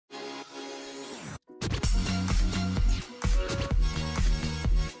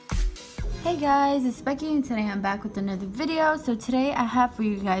Hey guys, it's Becky and today I'm back with another video. So today I have for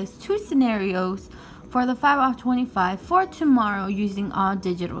you guys two scenarios for the 5 off 25 for tomorrow using all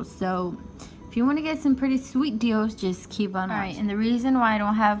digital. So if you want to get some pretty sweet deals, just keep on watching. Alright, and the reason why I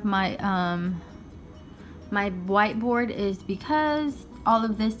don't have my my whiteboard is because all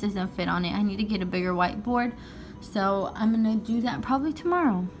of this doesn't fit on it. I need to get a bigger whiteboard. So I'm gonna do that probably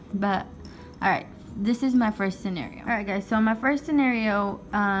tomorrow. But alright, this is my first scenario. Alright guys, so my first scenario,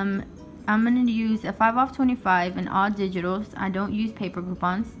 I'm going to use a 5 off 25 in all digitals. I don't use paper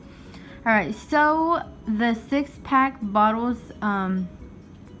coupons. Alright, so the 6-pack bottles of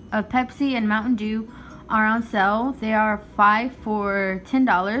Pepsi and Mountain Dew are on sale. They are 5 for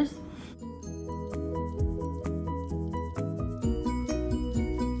 $10.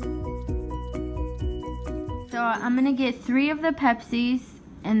 So I'm going to get 3 of the Pepsis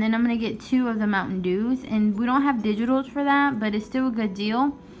and then I'm going to get 2 of the Mountain Dews. And we don't have digitals for that, but it's still a good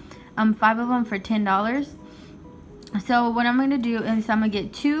deal. 5 of them for $10. So what I'm going to do is I'm going to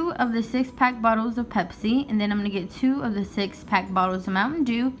get 2 of the 6-pack bottles of Pepsi, and then I'm going to get 2 of the 6-pack bottles of Mountain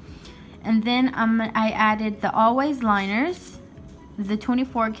Dew, and then I added the Always liners, the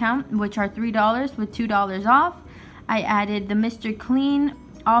 24 count, which are $3 with $2 off. I added the Mr. Clean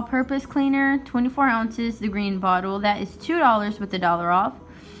all-purpose cleaner, 24 ounces, the green bottle, that is $2 with $1 off.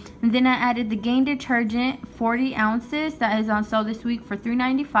 And then I added the Gain detergent, 40 ounces, that is on sale this week for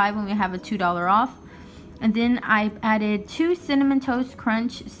 $3.95 when we have a $2 off. And then I added 2 Cinnamon Toast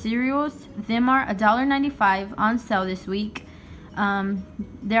Crunch cereals. Them are $1.95 on sale this week.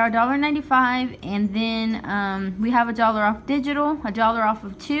 They're $1.95, and then we have $1 off digital, $1 off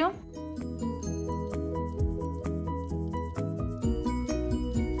of 2.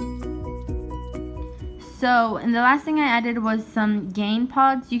 So, and the last thing I added was some Gain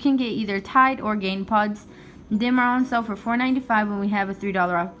pods. You can get either Tide or Gain pods. Them are on sale for $4.95 when we have a $3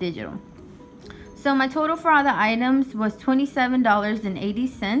 off digital. So my total for all the items was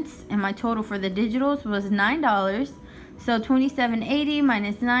 $27.80, and my total for the digitals was $9. So $27.80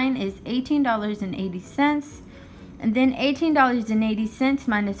 minus 9 is $18.80. And then $18.80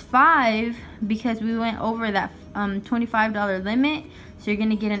 minus 5, because we went over that $25 limit. So you're going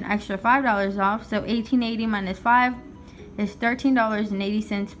to get an extra $5 off. So $18.80 minus 5 is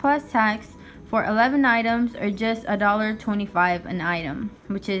 $13.80 plus tax for 11 items, or just $1.25 an item,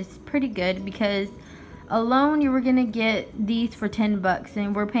 which is pretty good because alone you were going to get these for 10 bucks,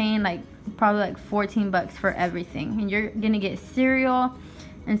 and we're paying like probably like 14 bucks for everything. And you're going to get cereal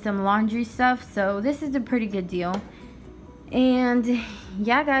and some laundry stuff. So this is a pretty good deal. And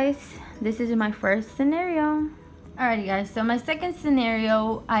yeah guys, this is my first scenario. Alrighty guys, so my second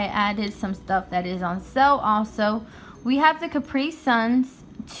scenario, I added some stuff that is on sale also. We have the Capri Suns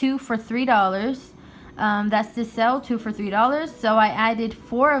 2 for $3. That's the sale, 2 for $3. So I added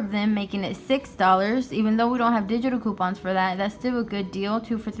 4 of them, making it $6. Even though we don't have digital coupons for that, that's still a good deal,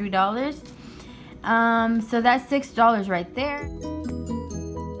 2 for $3. So that's $6 right there.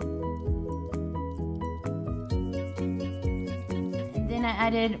 Then I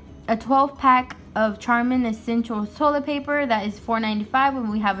added a 12-pack of Charmin Essentials toilet paper. That is $4.95 when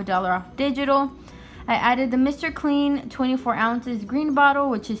we have $1 off digital. I added the Mr. Clean 24 ounces green bottle,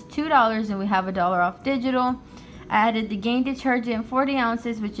 which is $2 and we have $1 off digital. I added the Gain detergent 40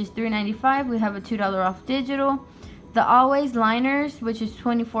 ounces, which is $3.95. We have a $2 off digital. The Always liners, which is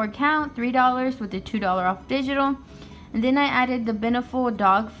 24 count, $3 with a $2 off digital. And then I added the Beneful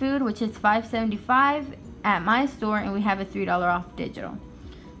dog food, which is $5.75 at my store, and we have a $3 off digital.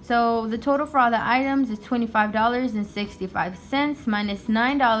 So the total for all the items is $25.65 minus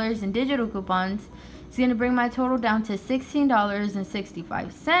 $9 in digital coupons. It's going to bring my total down to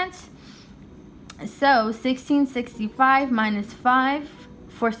 $16.65. So $16.65 minus 5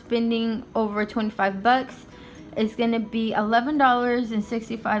 for spending over 25 bucks is going to be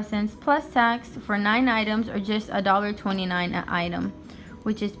 $11.65 plus tax for 9 items, or just $1.29 an item,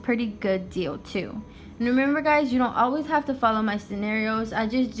 which is pretty good deal too. And remember guys, you don't always have to follow my scenarios. I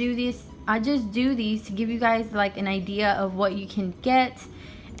just do these to give you guys like an idea of what you can get.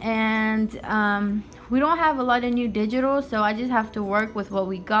 And we don't have a lot of new digital, so I just have to work with what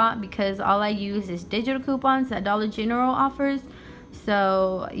we got, because all I use is digital coupons that Dollar General offers.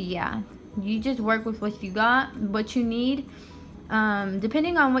 So yeah, you just work with what you got, what you need.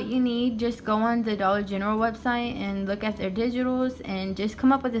 Depending on what you need, just go on the Dollar General website and look at their digitals and just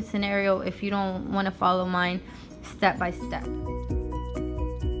come up with a scenario if you don't want to follow mine step by step.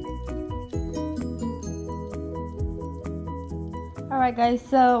 Alright guys,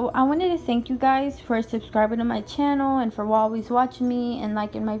 so I wanted to thank you guys for subscribing to my channel and for always watching me and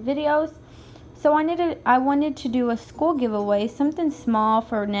liking my videos. So I wanted to do a school giveaway, something small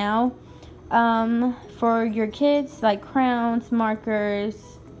for now. for your kids, like crayons, markers,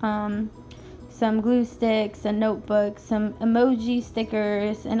 some glue sticks, a notebook, some emoji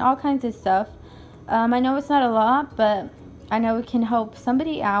stickers, and all kinds of stuff. I know it's not a lot, but I know it can help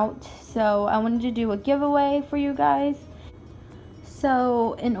somebody out, so I wanted to do a giveaway for you guys.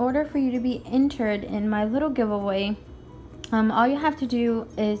 So in order for you to be entered in my little giveaway, all you have to do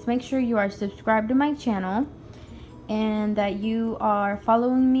is make sure you are subscribed to my channel and that you are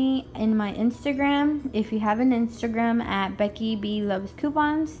following me in my Instagram. If you have an Instagram, at Becky B Loves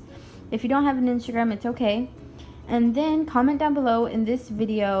Coupons. If you don't have an Instagram, it's okay. And then comment down below in this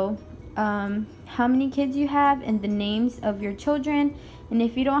video how many kids you have and the names of your children. And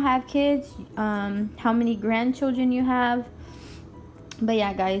if you don't have kids, how many grandchildren you have. But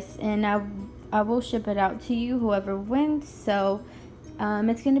yeah, guys, and I will ship it out to you, whoever wins. So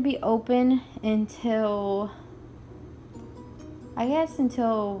it's going to be open until, I guess,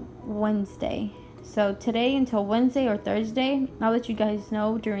 until Wednesday. So today until Wednesday or Thursday. I'll let you guys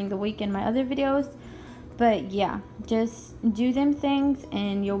know during the week in my other videos. But yeah, just do them things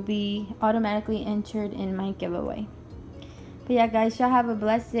and you'll be automatically entered in my giveaway. But yeah, guys, y'all have a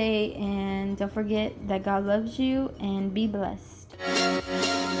blessed day, and don't forget that God loves you, and be blessed.